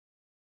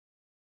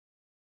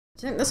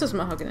Do you think this was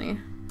mahogany?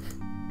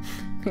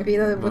 Maybe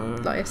the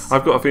wood lice.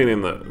 I've got a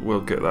feeling that we'll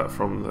get that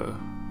from the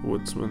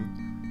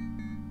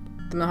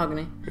woodsman. The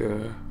mahogany?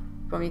 Yeah.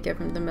 When we give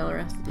him the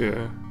millereth?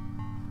 Yeah.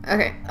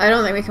 Okay, I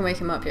don't think we can wake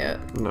him up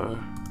yet. No.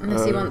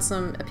 Unless he wants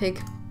a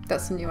pig.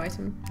 That's a new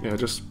item. Yeah,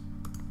 just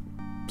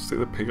stick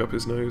the pig up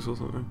his nose or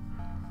something.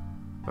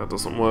 That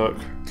doesn't work.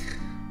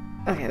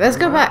 Okay, let's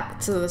go back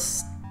to the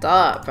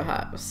start,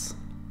 perhaps.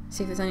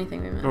 See if there's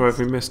anything we missed. Oh, have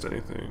we missed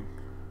anything?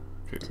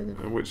 Okay.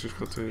 A witch's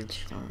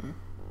cottage.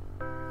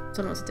 Don't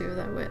know what to do with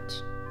that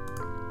witch.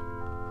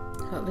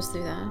 What was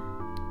through there?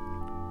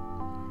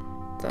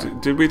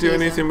 Did we do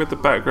anything with the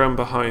background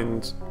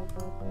behind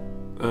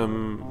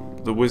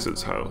the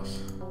wizard's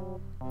house?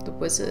 The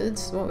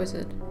wizards? What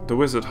wizard? The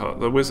wizard hut.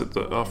 The wizard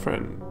that our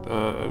friend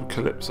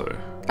Calypso.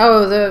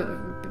 Oh,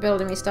 the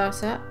building we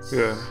started at?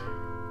 Yeah.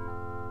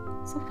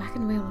 What's that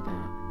wagon wheel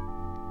about?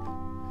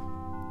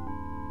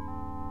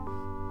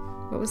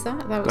 What was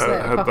that? That was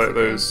That had like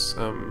those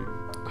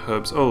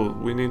herbs. Oh,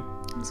 we need...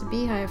 There's a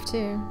beehive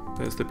too.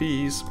 There's the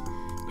bees.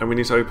 And we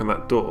need to open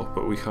that door,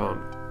 but we can't.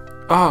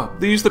 Ah,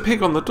 they use the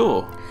pig on the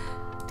door.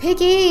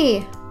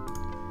 Piggy!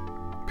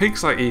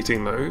 Pigs like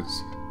eating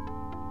those.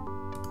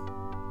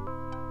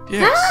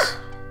 Yes. Ah!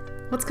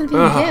 What's gonna be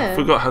in here? I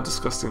forgot how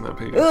disgusting that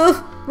pig is.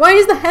 Ugh! Why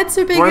is the head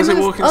so big? Why is it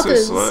and walking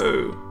others? so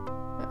slow?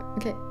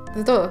 Okay,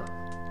 the door.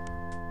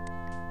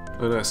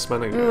 Oh no, it's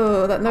smelling it.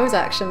 Oh, that nose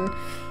action.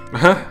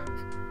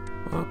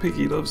 Oh,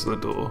 Piggy loves the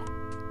door.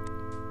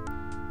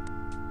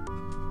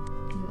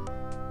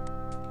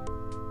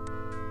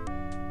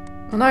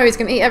 Oh no, he's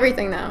gonna eat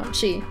everything now.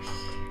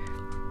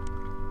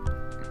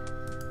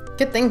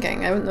 Good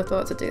thinking. I wouldn't have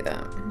thought to do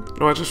that.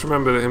 No, I just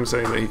remembered him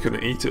saying that he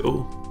couldn't eat it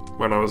all.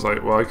 When I was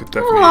like, well, I could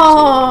definitely eat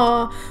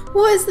Oh,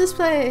 what is this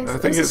place? I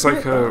think it's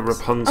like a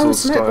Rapunzel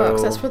smoke style.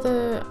 box. That's for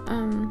the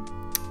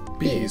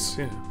bees.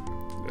 Yeah,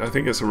 I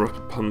think it's a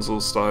Rapunzel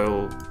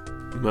style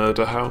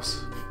murder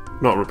house.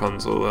 Not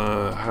Rapunzel.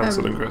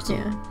 Hansel and Gretel.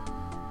 Yeah.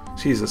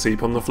 She's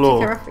asleep on the floor.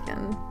 Pick her up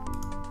again.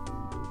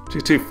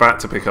 She's too fat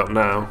to pick up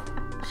now.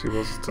 She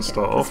was to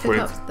start off with.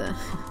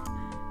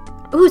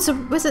 Oh, it's a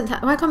wizard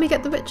hat. Why can't we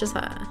get the witch's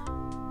hat?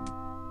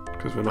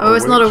 Because we're not. Oh,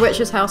 it's not a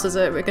witch's house, is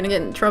it? We're gonna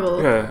get in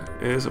trouble. Yeah,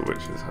 it is a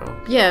witch's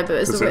house. Yeah, but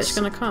is the witch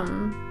gonna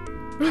come?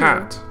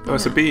 Hat. Oh,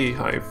 it's a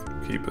beehive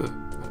keeper.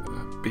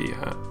 A bee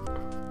hat.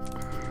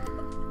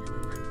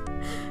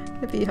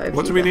 A beehive.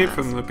 What do we need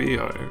from the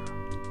beehive?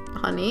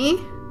 Honey.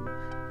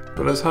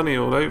 But there's honey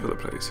all over the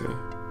place here.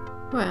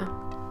 Where?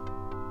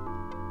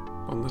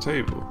 On the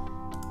table.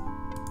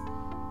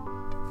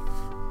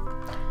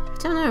 I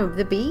don't know.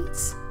 The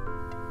bees?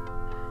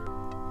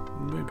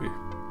 Maybe.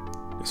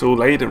 It's all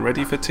laid and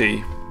ready for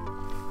tea.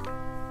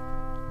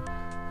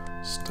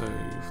 Stove.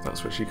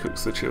 That's where she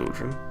cooks the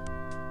children.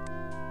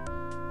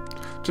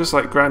 Just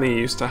like Granny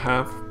used to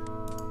have.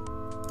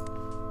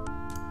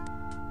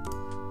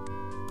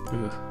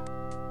 Ugh.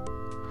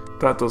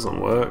 That doesn't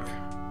work.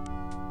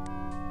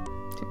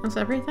 That's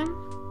everything?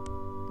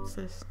 What's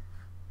this?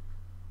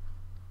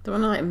 Don't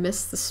want to like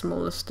miss the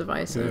smallest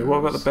devices. Yeah, what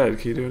about the bed?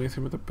 Can you do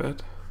anything with the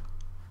bed?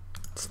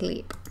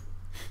 Sleep.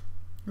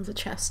 There's a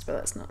chest, but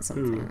that's not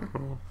something.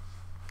 Oh.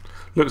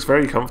 Looks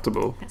very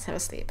comfortable. Let's have a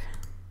sleep.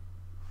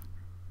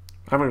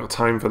 I haven't got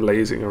time for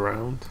lazing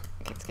around.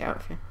 Okay, let's get out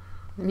of here.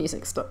 The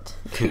music stopped.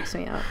 It creeps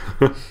me out.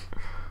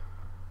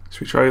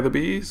 Should we try the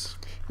bees?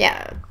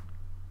 Yeah.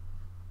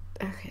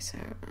 Okay, so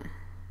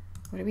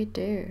what do we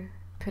do?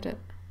 Put it.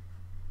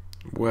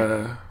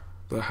 Wear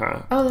the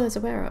hat. Oh, there's a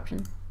wear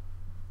option.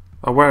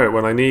 I'll wear it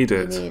when I need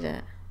it. You need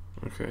it.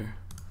 Okay.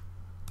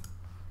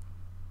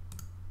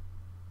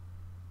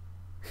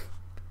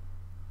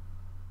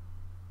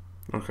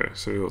 Okay,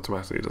 so he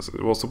automatically does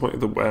it. What's the point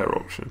of the wear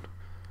option?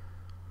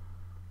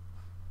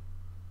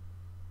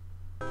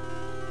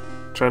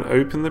 Try and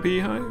open the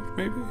beehive,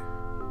 maybe?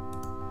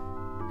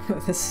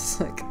 This is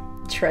like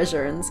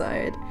treasure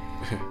inside.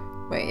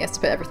 Wait, you have to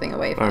put everything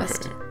away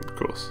first. Okay, of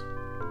course.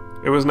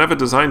 It was never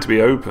designed to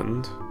be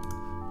opened.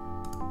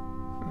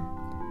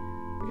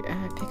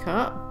 Pick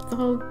up the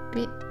whole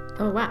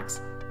Oh,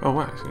 wax. Oh,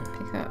 wax, yeah.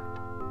 Pick up.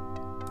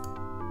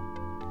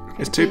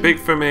 Okay, it's too big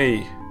for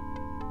me.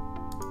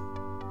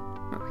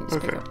 Oh, we just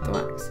pick up the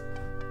wax.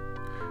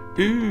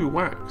 Ooh,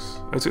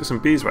 wax. I took some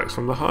beeswax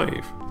from the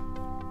hive.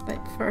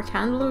 Like, for a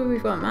candle,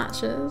 we've got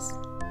matches.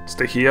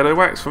 Sticky yellow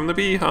wax from the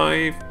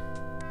beehive.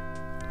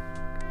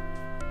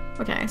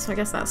 Okay, so I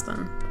guess that's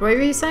done. What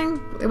were you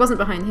saying? It wasn't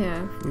behind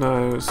here.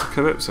 No, it's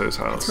Calypso's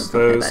house.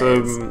 There's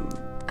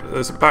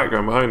there's a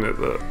background behind it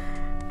that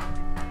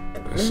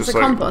it's just a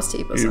like compost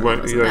heap or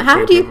something. You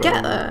How do you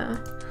get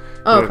there?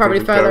 Oh, yeah,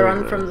 probably further on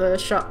there. from the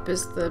shop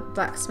is the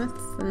blacksmith,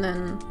 and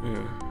then.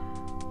 Yeah.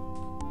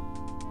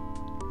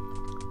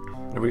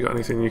 Have we got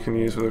anything you can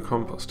use with a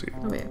compost heap?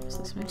 Oh wait, what's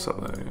this way? What's up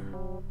there?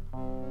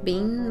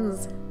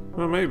 Beans.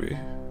 Well, maybe.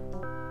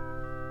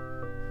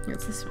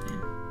 What's this way?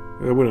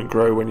 It wouldn't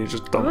grow when you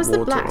just dump What was water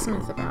the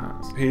blacksmith on them.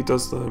 about? He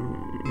does the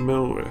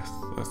millwrith,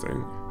 I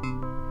think.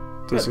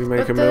 Does he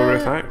make a but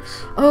millwrith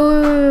axe?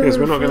 Oh. Yes,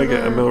 we're not going to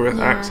get a the- millwrith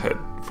yeah. axe head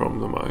from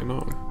the mine,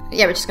 are we?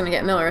 Yeah, we're just gonna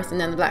get Millworth, and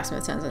then the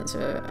blacksmith turns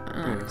into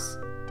an axe.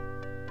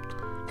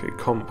 Okay,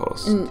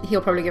 compost. And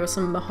he'll probably give us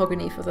some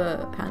mahogany for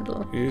the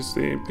handle. Use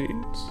the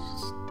beans.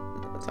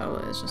 That's all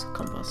it is, just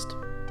compost.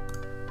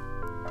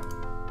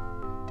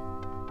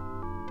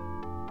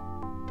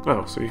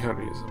 Oh, so you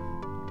can use them.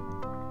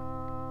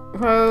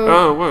 Whoa.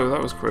 Oh, whoa,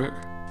 that was quick.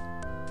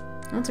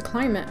 I want to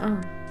climb it.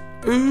 Oh.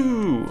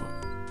 Ooh!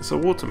 It's a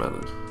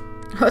watermelon.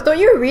 I thought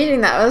you were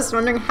reading that. I was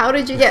wondering, how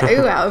did you get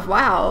ooh out of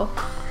wow?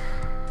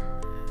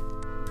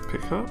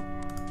 Pick up.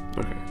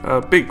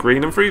 Okay. Big,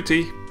 green and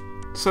fruity.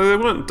 So they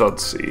weren't dud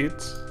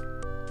seeds.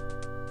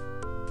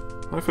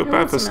 I feel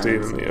bad for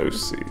stealing the oat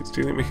seeds.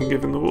 Do you think we can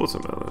give him the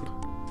watermelon?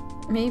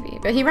 Maybe,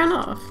 but he ran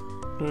off.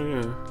 Oh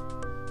yeah.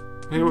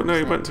 He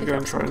went to go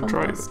and try and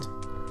dry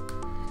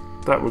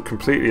them. That would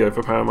completely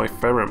overpower my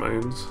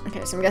pheromones.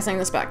 Okay, so I'm guessing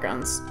this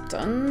background's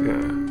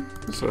done.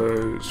 Yeah.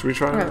 So should we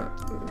try and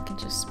we can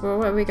just. Well,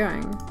 where are we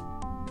going?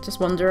 Just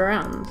wander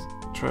around.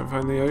 try and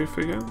find the oath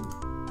again?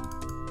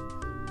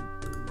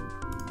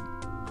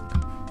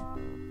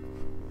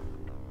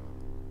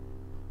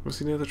 Was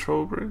he near the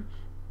troll bridge?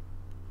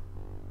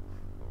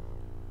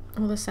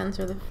 Or the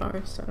centre of the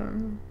forest, I don't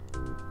know.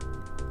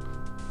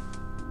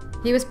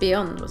 He was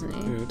beyond, wasn't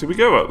he? Yeah. Did we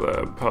go up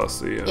there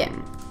past the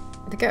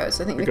the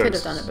ghost? I think we could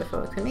have done it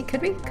before, couldn't we?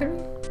 Could we?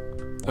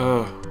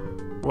 Oh,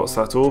 what's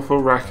that awful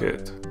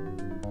racket?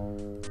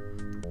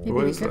 Maybe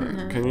what we is couldn't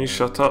that? have. Can you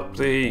shut up,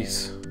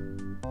 please?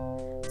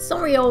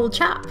 Sorry, old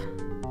chap.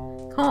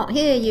 Can't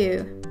hear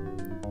you.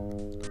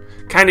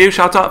 Can you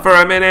shut up for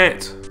a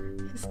minute?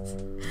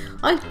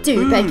 I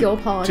do beg your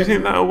pardon. Do you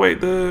think that'll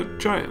wake the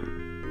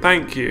giant?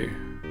 Thank you.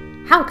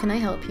 How can I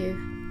help you?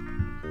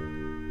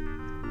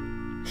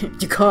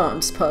 You can't,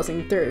 I'm just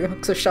passing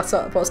through, so shut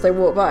up whilst I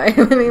walk by.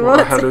 I mean, What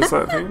the hell is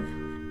that thing?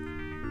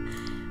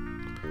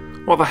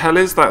 What the hell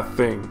is that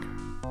thing?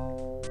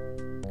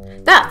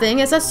 That thing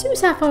is a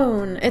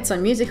sousaphone. It's a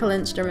musical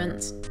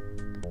instrument.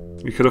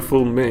 You could have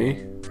fooled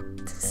me.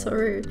 So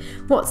rude.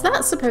 What's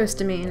that supposed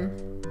to mean?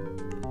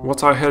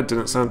 What I heard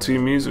didn't sound too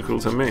musical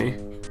to me.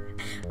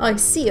 I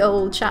see,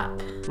 old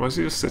chap. Why is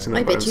he just sitting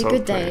there I by bid you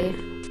himself good day.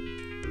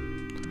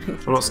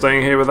 I'm not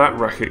staying here with that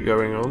racket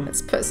going on.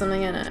 Let's put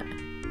something in it.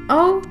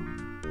 Oh!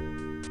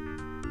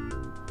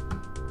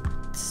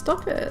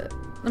 Stop it.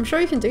 I'm sure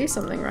you can do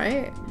something,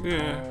 right?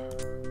 Yeah.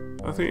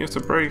 I think you have to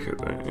break it,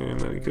 don't you? And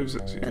then he gives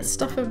it to you. Let's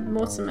stuff a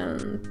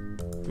watermelon.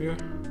 Yeah.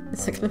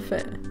 It's not gonna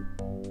fit.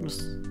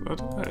 I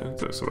don't know.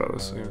 It's about the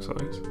same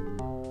size.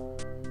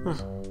 Huh.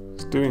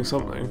 It's doing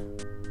something.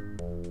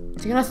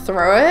 Are you gonna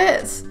throw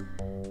it?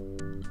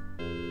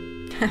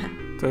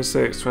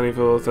 36,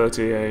 24,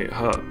 38,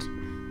 hut.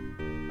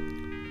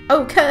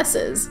 Oh,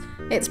 curses!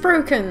 It's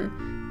broken!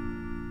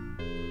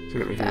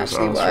 That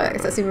actually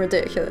works. That seemed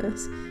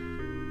ridiculous.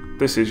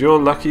 This is your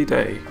lucky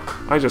day.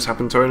 I just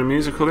happen to own a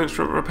musical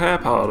instrument repair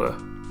parlour.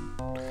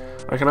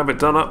 I can have it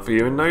done up for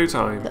you in no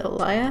time. Little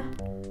liar.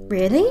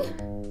 Really?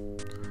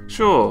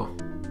 Sure.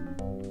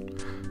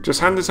 Just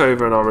hand it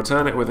over and I'll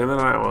return it within an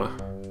hour.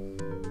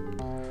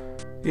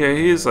 Yeah,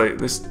 he is like,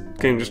 this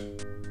game just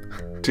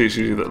teaches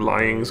you that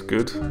lying's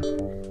good.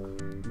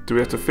 Do we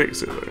have to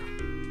fix it though?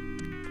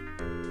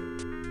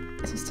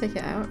 Let's just take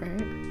it out,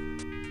 right?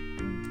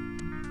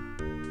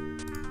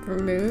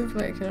 Remove,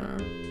 like, I don't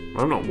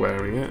know. I'm not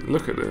wearing it.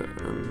 Look at it,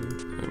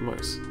 and it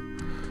might.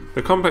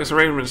 The complex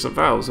arrangements of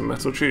valves and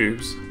metal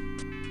tubes.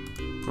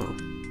 Oh.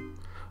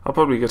 I'll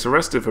probably get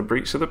arrested for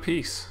breach of the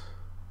peace.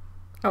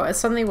 Oh, it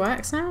suddenly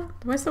works now?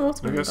 Where's the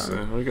watermelon? I guess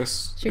so. I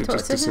guess Should we it talk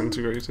just to him?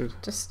 disintegrated.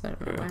 Just, I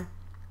don't know why.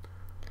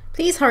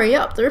 Please hurry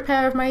up, the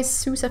repair of my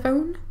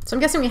sousaphone. So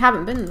I'm guessing we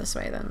haven't been this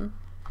way then.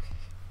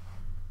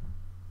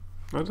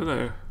 I don't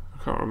know.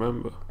 I can't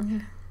remember.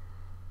 Yeah.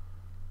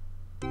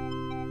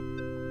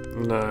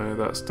 No,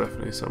 that's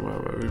definitely somewhere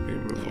where we've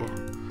been before.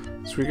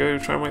 Yeah. Should we go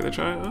try and wake the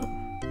giant up?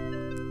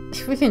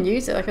 If we can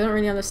use it, like, I don't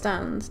really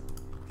understand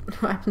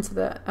what happened to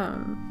the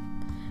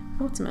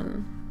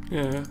watermelon.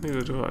 Yeah,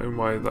 neither do I. And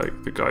why,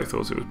 like, the guy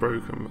thought it was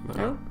broken, but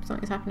then... Oh,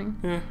 something's happening.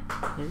 Yeah,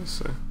 I guess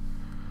so.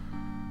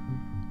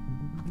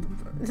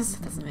 This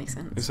doesn't make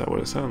sense. Is that what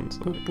it sounds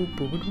like?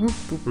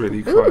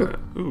 Really quiet.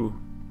 Ooh.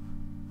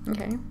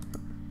 Okay.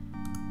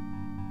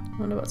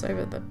 Wonder what's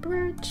over the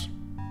bridge.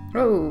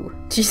 Oh,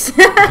 jeez.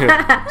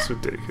 Yeah, it's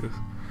ridiculous.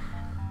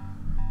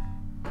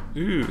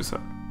 Ooh, is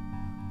that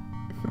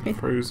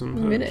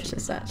frozen? Miniature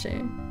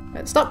statue.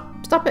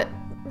 Stop it!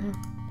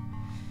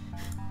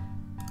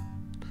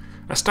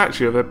 A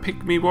statue of a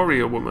pygmy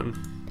warrior woman.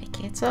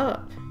 Pick it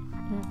up.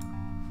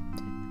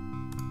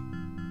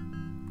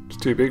 It's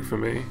too big for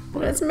me.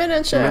 Well, it's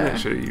miniature.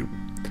 Miniature, you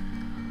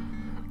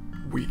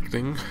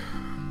weakling.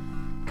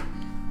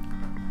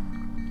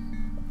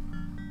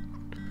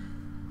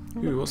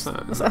 Ooh, what's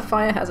that? What's that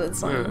fire hazard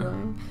sign?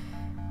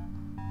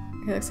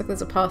 Yeah. It looks like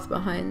there's a path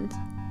behind.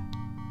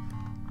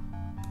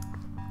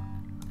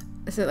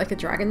 Is it like a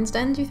dragon's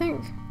den, do you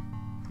think?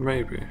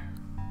 Maybe.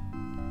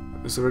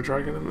 Is there a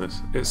dragon in this?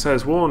 It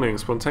says, warning,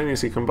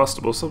 spontaneously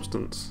combustible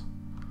substance.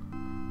 I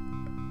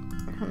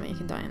don't think you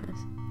can die in this.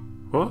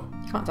 What?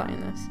 You can't die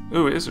in this.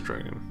 Oh, it is a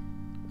dragon.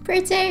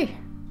 Pretty.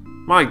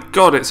 My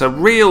god, it's a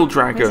real Why is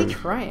dragon! he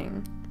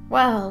crying?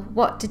 Well,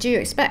 what did you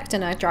expect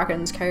in a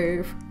dragon's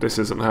cove? This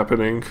isn't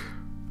happening.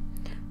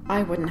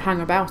 I wouldn't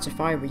hang about if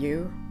I were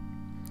you.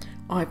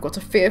 I've got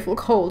a fearful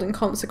cold and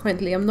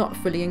consequently I'm not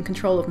fully in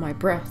control of my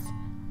breath.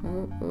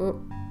 Oh.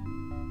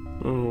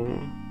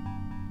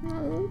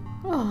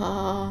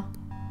 Ah.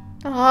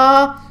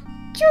 Ah.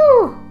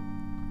 Choo!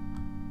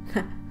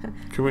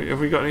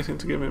 Have we got anything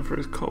to give him for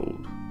his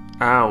cold?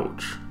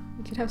 Ouch.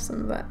 You could have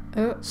some of that.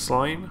 Oh.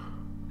 Slime?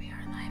 We are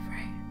alive,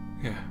 right?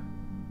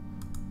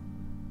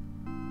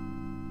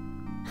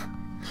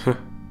 Yeah.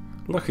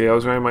 Lucky I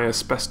was wearing my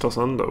asbestos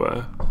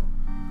underwear.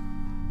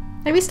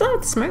 Hey, we still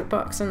have the smoke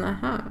box in the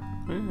hat.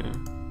 Yeah.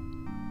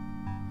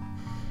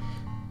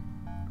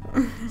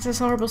 It's this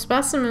horrible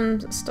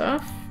specimen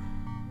stuff.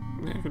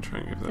 Yeah, I could try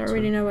and give that Don't to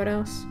really him. know what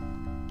else.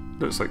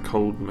 Looks like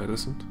cold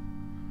medicine.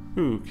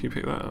 Ooh, can you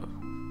pick that up?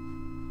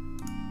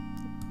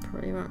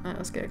 Probably won't let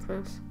us get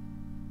close.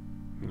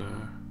 No.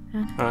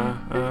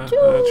 Achoo!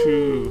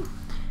 Achoo.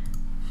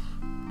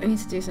 I need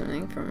to do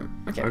something from...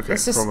 Okay, Okay,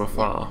 let's just... from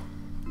afar.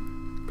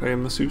 Play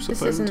him the sousaphone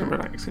to isn't-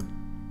 relax him.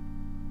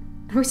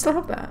 We still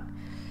have that.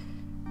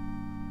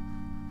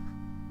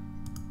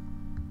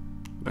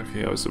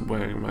 Okay, I was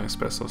wearing my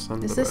asbestos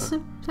underwear. Is this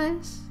a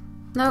place?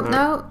 No, No.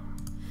 no.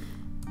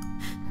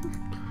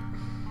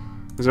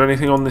 Is there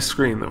anything on this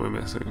screen that we're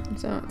missing? I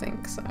don't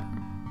think so.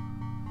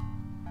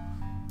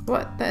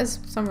 What? There's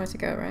somewhere to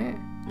go, right?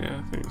 Yeah,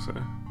 I think so.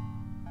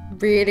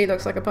 Really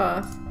looks like a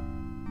path.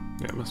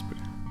 Yeah, it must be.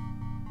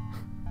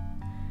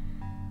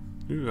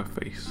 Ooh, a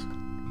face.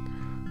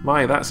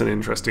 My, that's an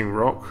interesting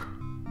rock.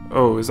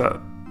 Oh, is that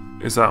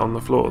on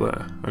the floor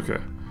there?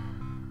 Okay.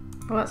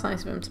 Well, that's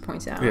nice of him to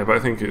point out. Yeah, but I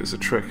think it's a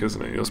trick,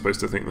 isn't it? You're supposed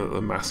to think that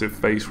the massive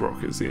face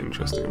rock is the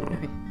interesting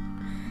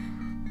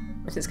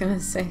one. But it's gonna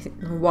say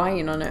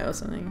wine on it or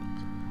something.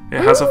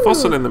 It has a Ooh,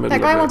 fossil in the middle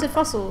that guy of it. wanted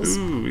fossils.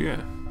 Ooh,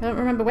 yeah. I don't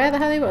remember where the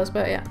hell he was,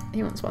 but yeah,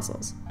 he wants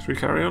fossils. Should we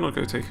carry on or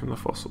go take him the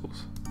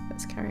fossils?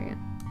 Let's carry it.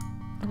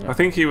 I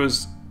think he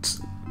was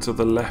to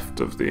the left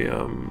of the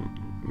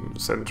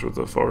centre of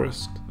the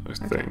forest, I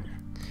think.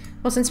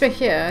 Well, since we're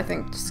here, I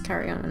think just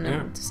carry on and then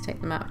Yeah. just take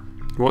them out.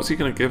 What's he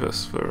going to give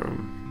us for...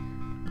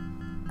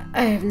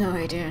 I have no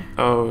idea.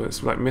 Oh,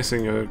 it's like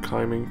missing a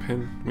climbing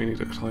pin. We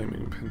need a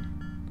climbing pin.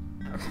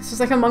 It's just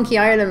like a Monkey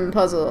Island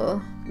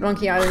puzzle.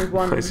 Monkey Island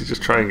 1. Is he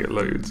just trying to get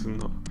loads and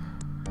not...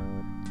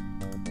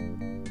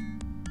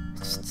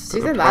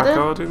 See Put the a ladder?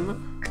 placard in there?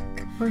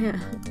 Oh yeah.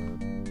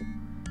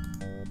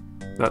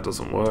 That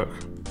doesn't work.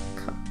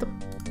 Cut the...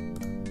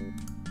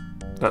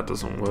 That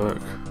doesn't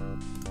work.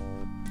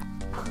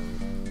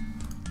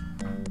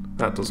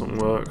 That doesn't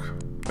work.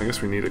 I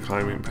guess we need a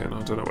climbing pin.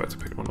 I don't know where to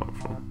pick one up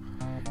from.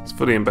 It's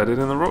fully embedded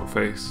in the rock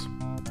face.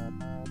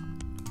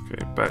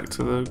 Okay, back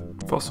to the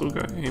fossil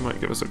guy. He might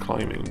give us a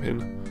climbing pin.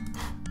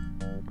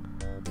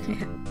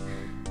 Yeah.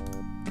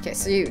 Okay,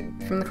 so you...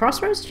 From the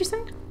crossroads, did you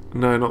say?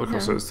 No, not the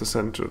crossroads, the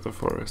centre of the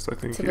forest. I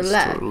think To it's the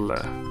left. to the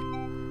left.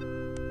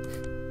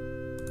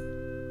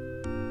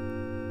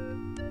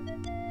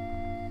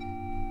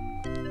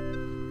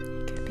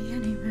 It could be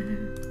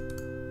anywhere.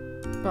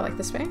 Well, like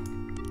this way?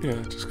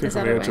 Yeah, just go Is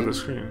from that the a edge of way? the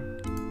screen.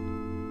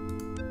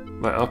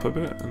 Like up a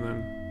bit and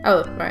then...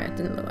 Oh, right, it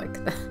didn't look like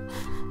that.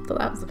 Thought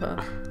that was the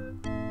path. Oh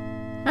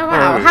Oh,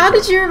 wow, yeah, how so-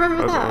 did you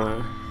remember I that? don't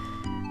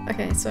know.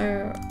 Okay,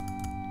 so...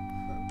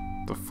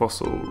 The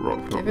fossil rock,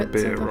 not Give the it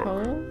beer to the rock.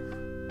 hole.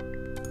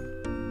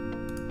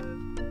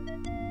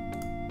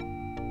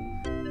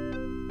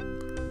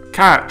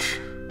 Catch!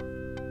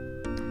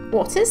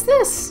 What is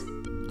this?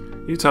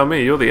 You tell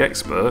me, you're the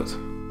expert.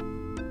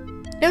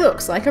 It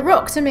looks like a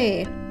rock to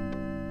me.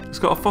 It's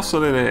got a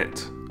fossil in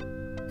it.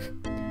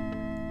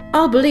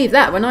 I'll believe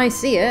that when I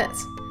see it.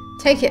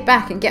 Take it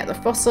back and get the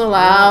fossil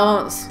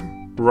out.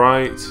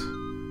 Right.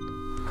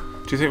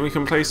 Do you think we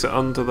can place it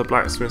under the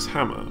blacksmith's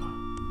hammer?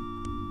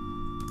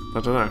 I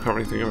don't know, I can't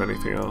really think of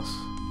anything else.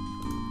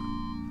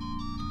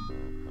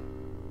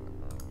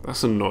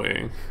 That's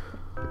annoying.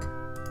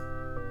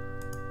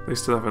 They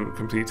still haven't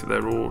completed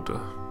their order.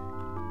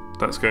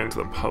 That's going to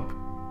the pub.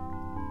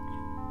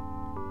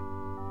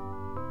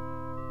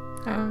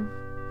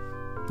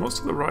 What's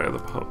to the right of the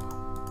pub?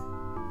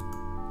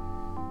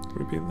 Have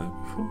we been there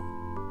before?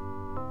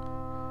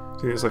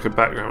 Do you think it's like a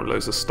background with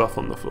loads of stuff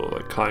on the floor,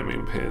 like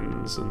climbing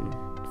pins and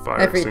fire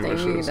Everything you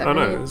extinguishers? that Oh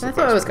no, needs. it's I the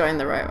thought I was blacksmith. going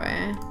the right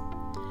way.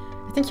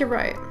 I think you're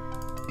right.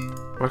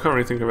 Well, I can't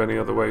really think of any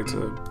other way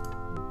to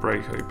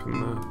break open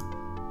the...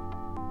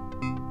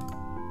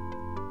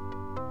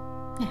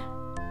 Yeah.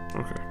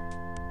 Okay.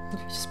 You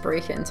could just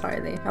break it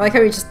entirely. I like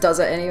how he just does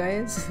it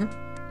anyways.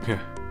 Yeah.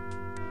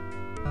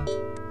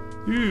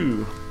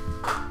 Ooh.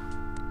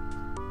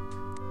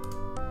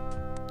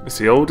 It's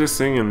the oldest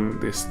thing in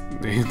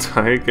the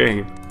entire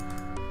game.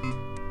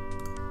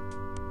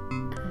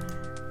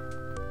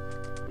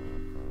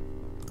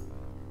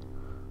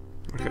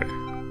 Okay.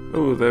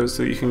 Oh,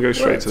 you can go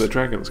straight to the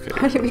dragon's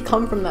How cave. did we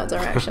come from that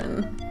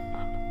direction?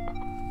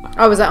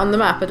 Oh, was that on the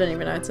map? I didn't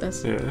even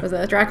notice. Yeah. Was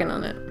there a dragon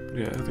on it?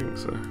 Yeah, I think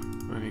so.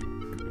 I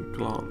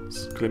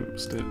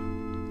glimpsed it.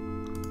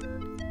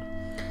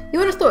 You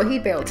would have thought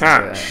he'd be able to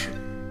Catch. do it.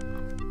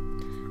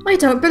 I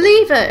don't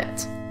believe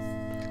it!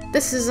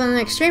 This is an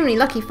extremely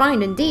lucky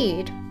find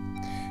indeed.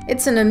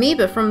 It's an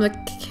amoeba from the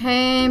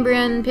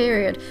Cambrian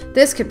period.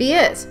 This could be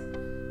it.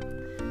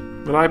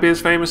 Will I be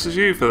as famous as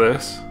you for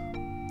this?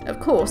 Of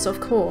course, of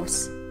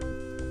course.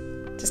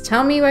 Just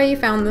tell me where you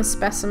found this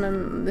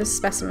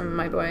specimen,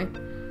 my boy.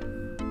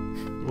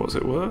 What's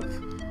it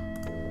worth?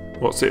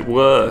 What's it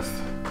worth?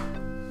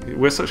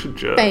 We're such a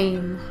jerk.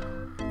 Fame.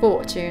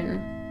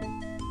 Fortune.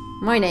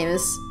 My name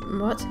is...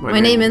 what? My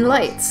name in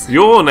lights.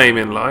 Your name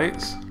in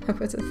lights?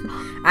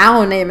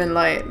 Our name in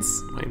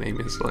lights. My name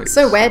is lights.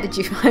 So where did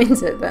you find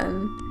it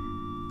then?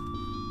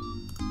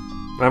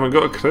 I haven't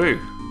got a clue.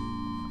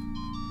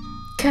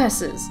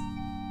 Curses.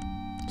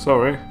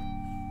 Sorry.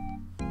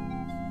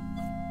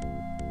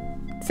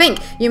 Think,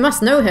 you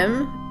must know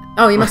him.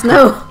 Oh, you must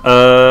know.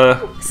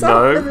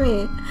 No. With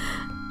me.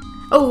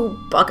 Oh,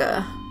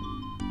 bugger.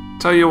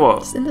 Tell you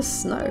what. It's in the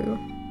snow.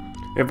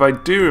 If I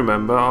do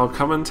remember, I'll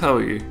come and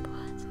tell you.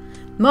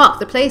 Mark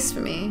the place for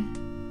me.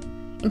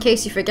 In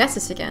case you forget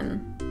it again.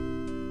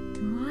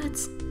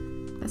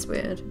 What? That's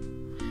weird.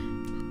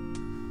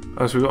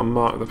 Oh, so we've got to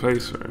mark the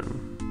place for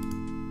him.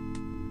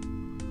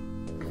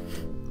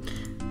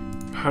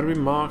 How do we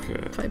mark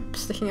it? By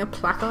sticking a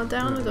placard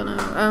down? I don't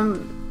know.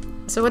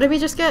 So what did we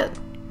just get?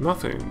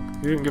 Nothing.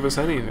 You didn't give us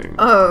anything.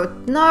 Oh,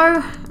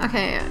 no.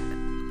 Okay.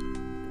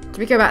 Do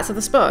we go back to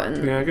the spot?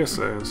 And... yeah, I guess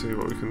so, and see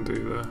what we can do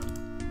there.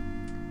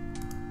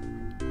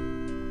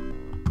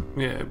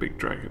 Yeah, a big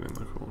dragon in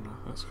the corner.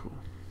 That's cool.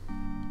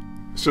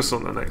 It's just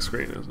on the next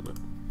screen, isn't it?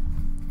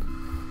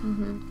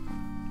 Mm-hmm.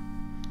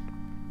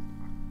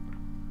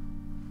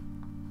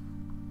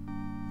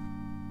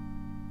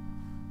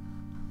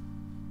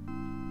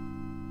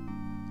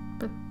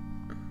 But...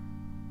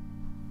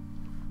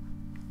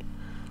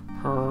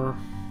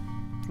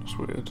 that's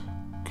weird.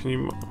 Can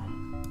you...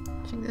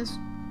 I think there's...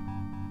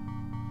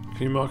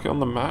 can you mark it on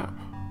the map?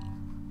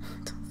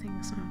 I don't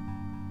think so.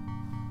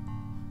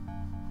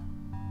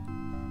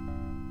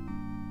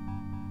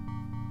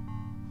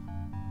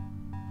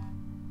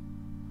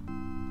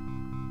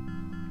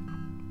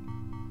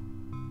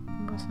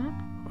 What's that?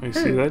 Oh, you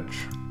see the edge?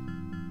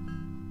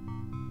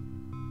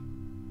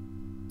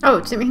 Oh,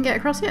 do you think we can get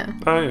across here?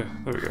 Oh yeah,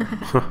 there we go.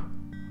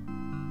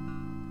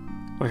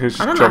 Like it's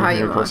I just don't know how jumping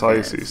you across mark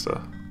icy it.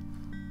 stuff.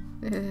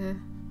 This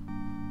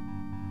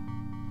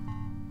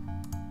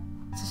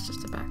is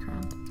just a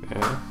background.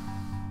 Yeah.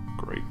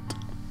 Great.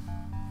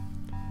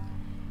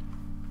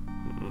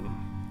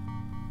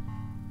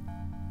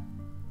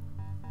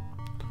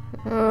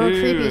 Oh,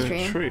 creepy Ooh,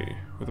 tree. tree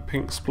with a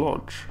pink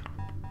splodge.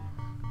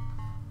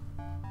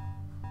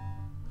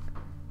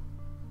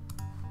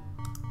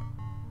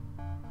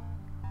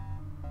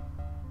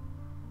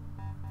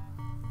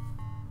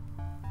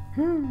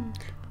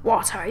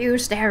 What are you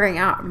staring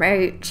at,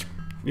 mate?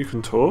 You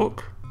can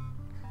talk.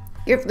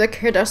 Give the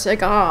kid a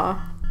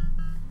cigar.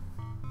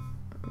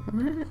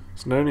 What?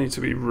 There's no need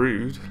to be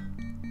rude.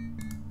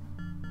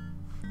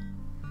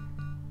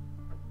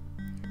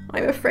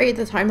 I'm afraid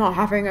that I'm not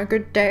having a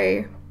good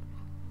day.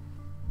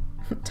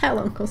 Tell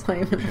Uncle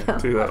Simon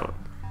that. Do that one.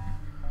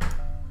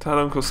 Tell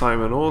Uncle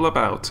Simon all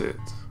about it.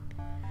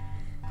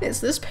 It's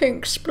this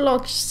pink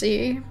splodge,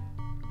 see?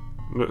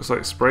 Looks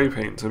like spray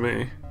paint to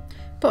me.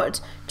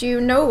 But do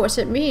you know what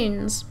it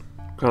means?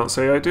 Can't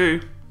say I do.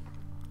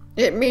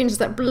 It means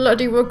that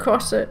bloody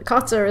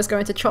woodcutter is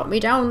going to chop me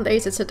down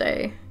later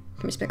today.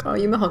 Can we speak? Oh,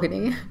 you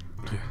mahogany.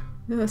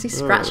 Oh, is he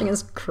scratching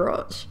his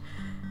crotch?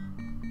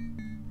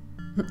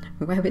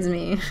 Where is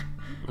me?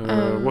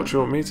 What do you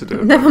want me to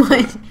do? Never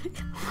mind.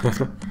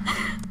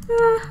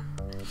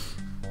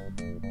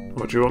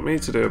 What do you want me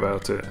to do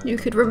about it? You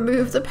could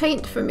remove the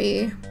paint for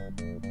me.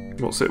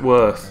 What's it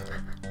worth?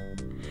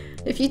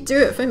 If you do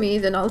it for me,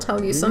 then I'll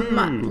tell you some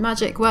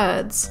magic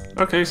words.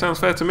 Okay, sounds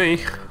fair to me.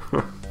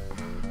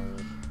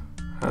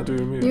 How do we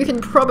remove You it?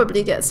 can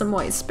probably get some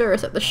white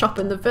spirit at the shop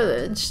in the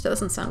village. That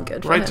doesn't sound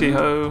good. Righty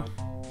ho.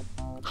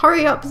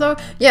 Hurry up though.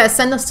 Yeah,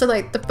 send us to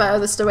like the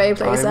furthest away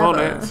place I'm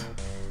ever. on it.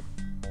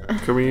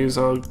 Can we use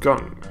our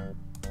gunk?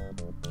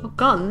 Oh,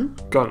 gun?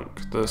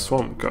 Gunk, the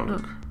swamp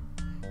gunk.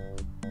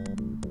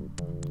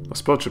 A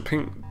splodge of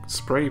pink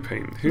spray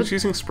paint. Who's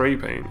using spray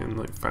paint in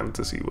like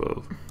fantasy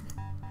world?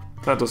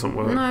 That doesn't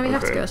work. No, we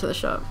have to go to the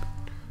shop.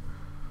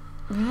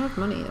 We don't have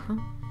money though.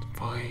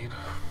 Fine.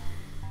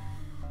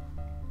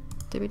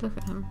 Did we look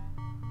at him?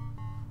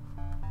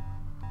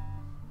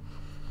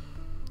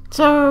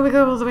 So we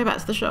go all the way back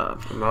to the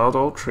shop. An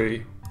old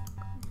tree.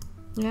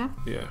 Yeah?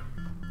 Yeah.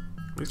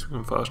 At least we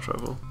can fast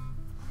travel.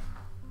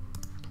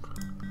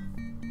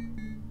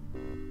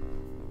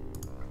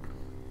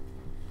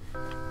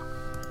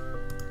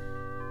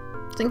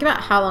 Think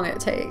about how long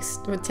it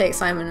would take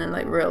Simon in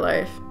like real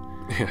life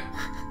Yeah.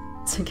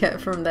 to get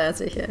from there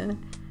to here.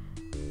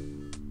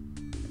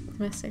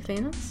 Domestic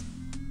cleaners?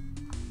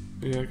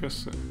 Yeah, I guess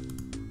so.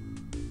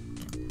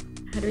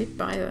 How do we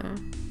buy that?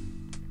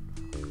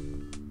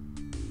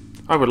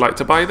 I would like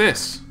to buy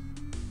this.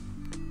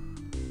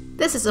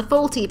 This is a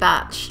faulty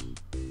batch.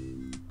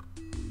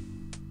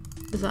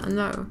 Is that a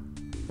no?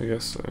 I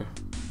guess so.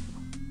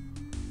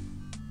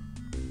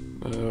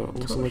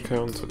 What's on the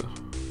counter?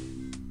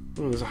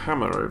 Oh, there's a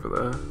hammer over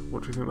there.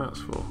 What do you think that's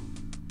for?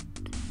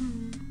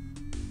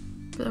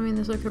 But I mean,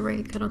 there's like a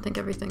rake. I don't think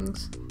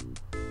everything's...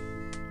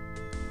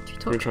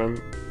 Can we try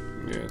and...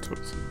 Yeah,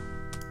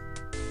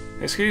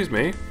 excuse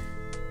me.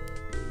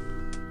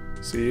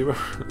 See you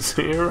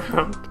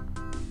around.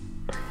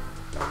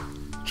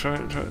 Try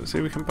see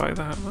if we can buy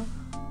the hammer.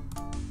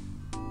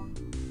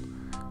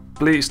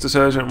 Bleach,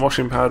 detergent,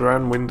 washing powder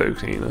and window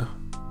cleaner.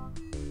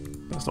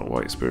 That's not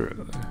white spirit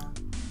though.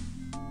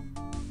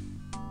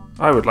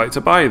 I would like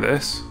to buy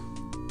this.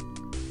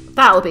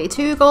 That'll be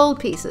 2 gold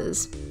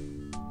pieces.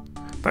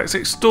 That's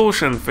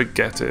extortion,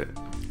 forget it.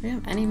 We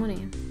don't have any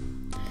money.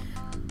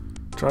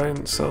 Try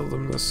and sell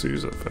them the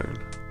sousaphone.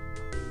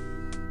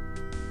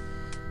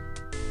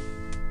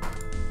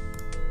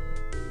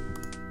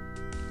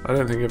 I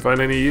don't think you'll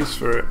find any use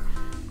for it.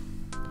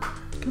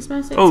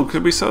 Cosmetics. Oh,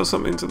 could we sell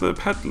something to the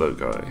peddler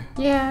guy?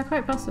 Yeah,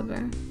 quite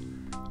possibly.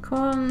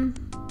 Corn,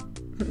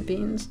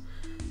 beans,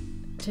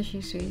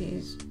 tissue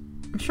sweeties.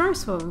 I'm sure I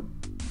saw.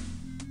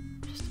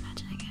 Just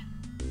imagining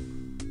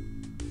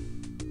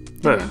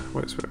it. There,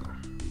 white spirit.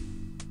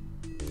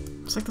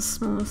 It's like the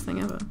smallest thing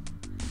ever.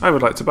 I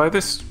would like to buy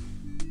this.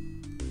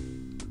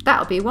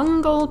 That'll be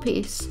 1 gold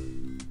piece.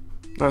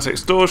 That's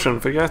extortion,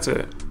 forget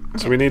it.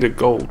 Okay. So we need a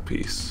gold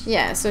piece.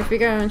 Yeah, so if we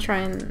go and try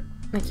and,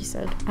 like you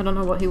said, I don't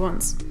know what he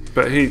wants.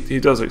 But he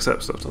does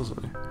accept stuff,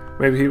 doesn't he?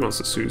 Maybe he wants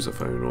a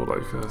sousaphone or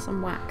like a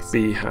Some wax.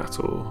 bee hat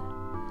or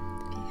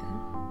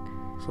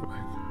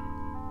something.